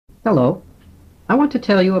Hello. I want to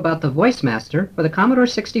tell you about the Voice Master for the Commodore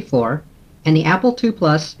 64 and the Apple II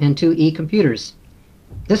Plus and IIe computers.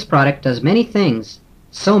 This product does many things,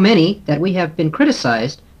 so many that we have been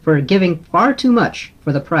criticized for giving far too much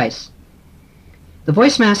for the price. The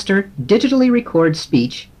Voice Master digitally records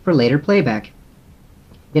speech for later playback.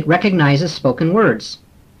 It recognizes spoken words,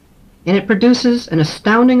 and it produces an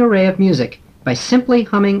astounding array of music by simply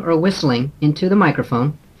humming or whistling into the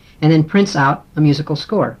microphone, and then prints out a musical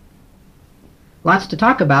score. Lots to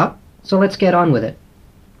talk about, so let's get on with it.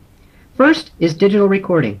 First is digital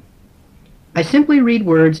recording. I simply read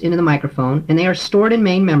words into the microphone, and they are stored in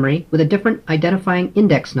main memory with a different identifying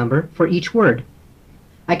index number for each word.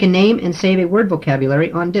 I can name and save a word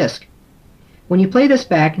vocabulary on disk. When you play this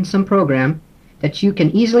back in some program that you can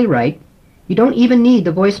easily write, you don't even need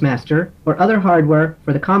the Voice Master or other hardware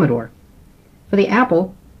for the Commodore. For the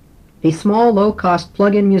Apple, a small low-cost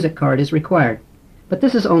plug-in music card is required, but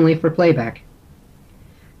this is only for playback.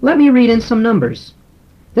 Let me read in some numbers.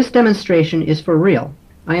 This demonstration is for real.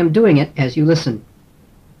 I am doing it as you listen.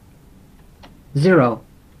 0,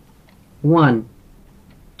 1,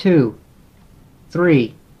 2,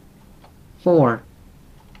 3, 4,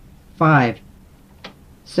 5,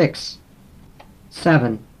 6,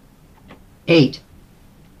 7, 8,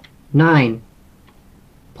 9,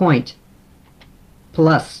 point,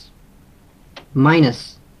 plus,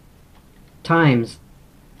 minus, times,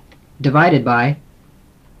 divided by,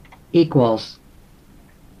 equals.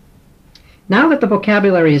 Now that the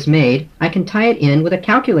vocabulary is made, I can tie it in with a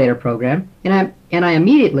calculator program, and I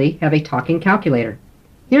immediately have a talking calculator.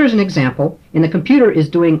 Here is an example, and the computer is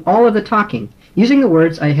doing all of the talking, using the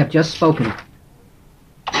words I have just spoken.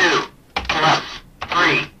 2 plus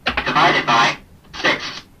 3 divided by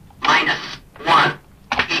 6 minus 1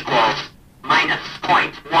 equals minus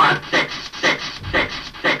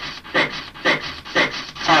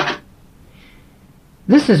 0.166666667.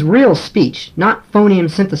 This is real speech, not phoneme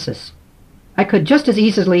synthesis. I could just as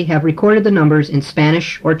easily have recorded the numbers in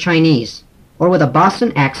Spanish or Chinese, or with a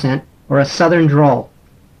Boston accent or a Southern drawl.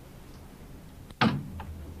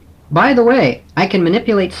 By the way, I can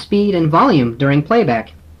manipulate speed and volume during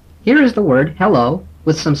playback. Here is the word hello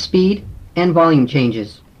with some speed and volume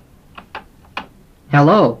changes.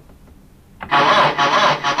 Hello. Hello, hello,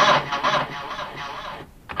 hello,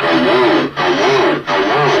 hello, hello, hello, hello,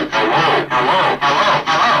 hello, hello, hello, hello.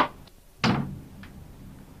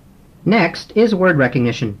 Next is word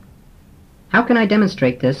recognition. How can I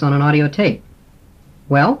demonstrate this on an audio tape?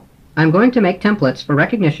 Well, I'm going to make templates for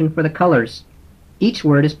recognition for the colors. Each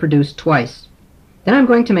word is produced twice. Then I'm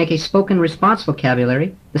going to make a spoken response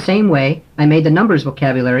vocabulary the same way I made the numbers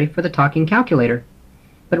vocabulary for the talking calculator.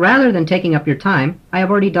 But rather than taking up your time, I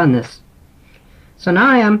have already done this. So now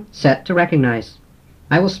I am set to recognize.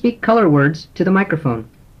 I will speak color words to the microphone.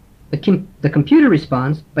 The computer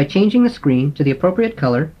responds by changing the screen to the appropriate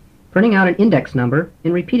color, printing out an index number,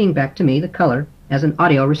 and repeating back to me the color as an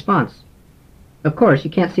audio response. Of course,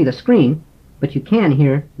 you can't see the screen, but you can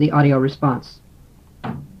hear the audio response.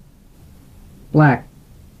 Black,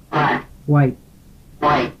 Black, white,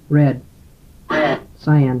 white, red, red,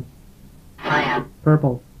 cyan, cyan,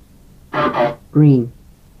 purple, purple, green,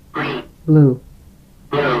 green, blue,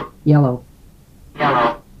 blue, yellow,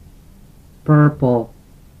 yellow, purple, purple,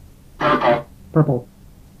 purple,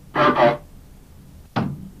 purple,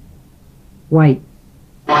 white,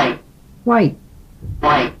 white, white,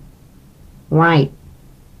 white, white.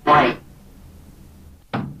 white.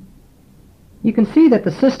 You can see that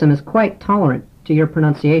the system is quite tolerant to your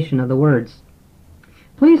pronunciation of the words.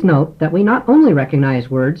 Please note that we not only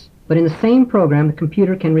recognize words, but in the same program the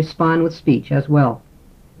computer can respond with speech as well.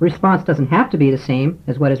 The response doesn't have to be the same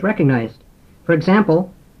as what is recognized. For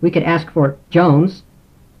example, we could ask for Jones,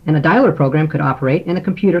 and a dialer program could operate, and the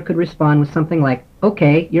computer could respond with something like,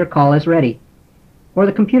 "Okay, your call is ready." Or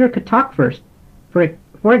the computer could talk first. For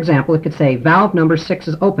example, it could say, "Valve number 6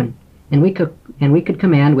 is open," and we could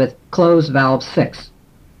command with "close valve 6.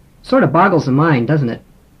 Sort of boggles the mind, doesn't it?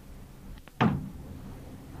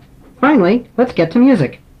 Finally, let's get to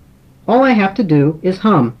music. All I have to do is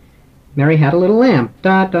hum. Mary Had a Little Lamb,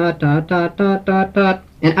 dot, dot, dot, dot, dot, dot, dot,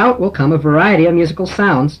 and out will come a variety of musical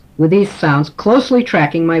sounds, with these sounds closely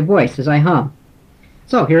tracking my voice as I hum.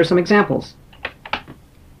 So here are some examples.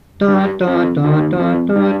 Dot, dot, dot, dot,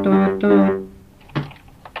 dot, dot, dot.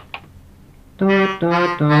 Dot,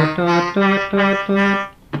 dot, dot, dot, dot, dot,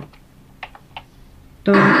 dot.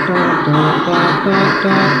 Dot, dot, dot, dot, dot, dot, dot. Dot, dot, dot, dot, dot,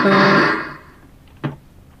 dot, dot.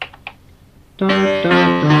 Dot, dot,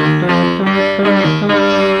 dot, dot, dot, dot, dot.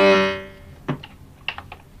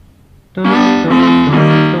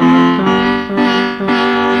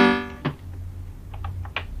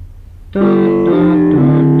 Dun, dun,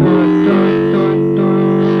 dun, dun, dun, dun, dun.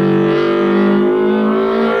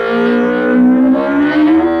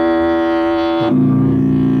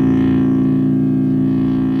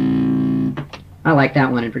 I like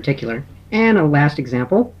that one in particular. And a last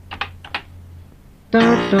example.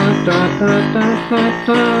 Dun, dun, dun, dun, dun, dun,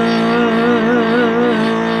 dun.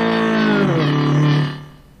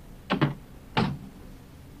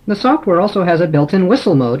 The software also has a built-in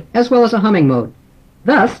whistle mode as well as a humming mode.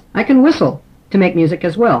 Thus, I can whistle to make music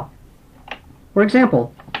as well. For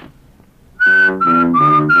example,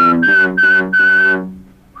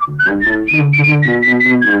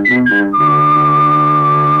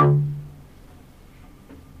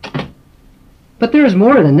 but there is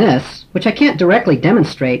more than this, which I can't directly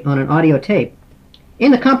demonstrate on an audio tape.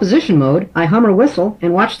 In the composition mode, I hum or whistle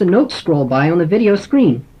and watch the notes scroll by on the video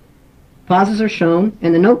screen. Pauses are shown,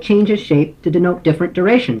 and the note changes shape to denote different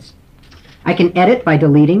durations. I can edit by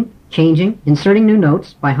deleting, changing, inserting new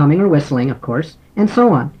notes by humming or whistling, of course, and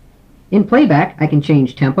so on. In playback, I can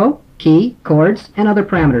change tempo, key, chords, and other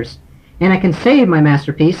parameters. And I can save my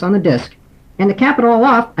masterpiece on the disc. And to cap it all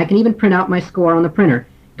off, I can even print out my score on the printer,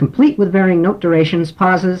 complete with varying note durations,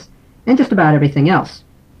 pauses, and just about everything else.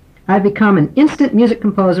 I've become an instant music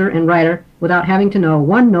composer and writer without having to know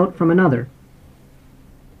one note from another.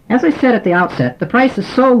 As I said at the outset, the price is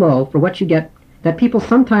so low for what you get that people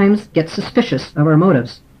sometimes get suspicious of our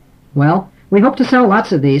motives. Well, we hope to sell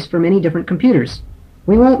lots of these for many different computers.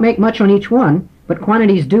 We won't make much on each one, but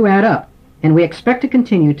quantities do add up, and we expect to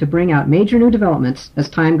continue to bring out major new developments as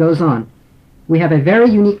time goes on. We have a very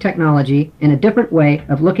unique technology and a different way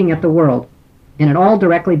of looking at the world, and it all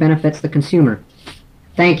directly benefits the consumer.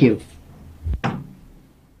 Thank you.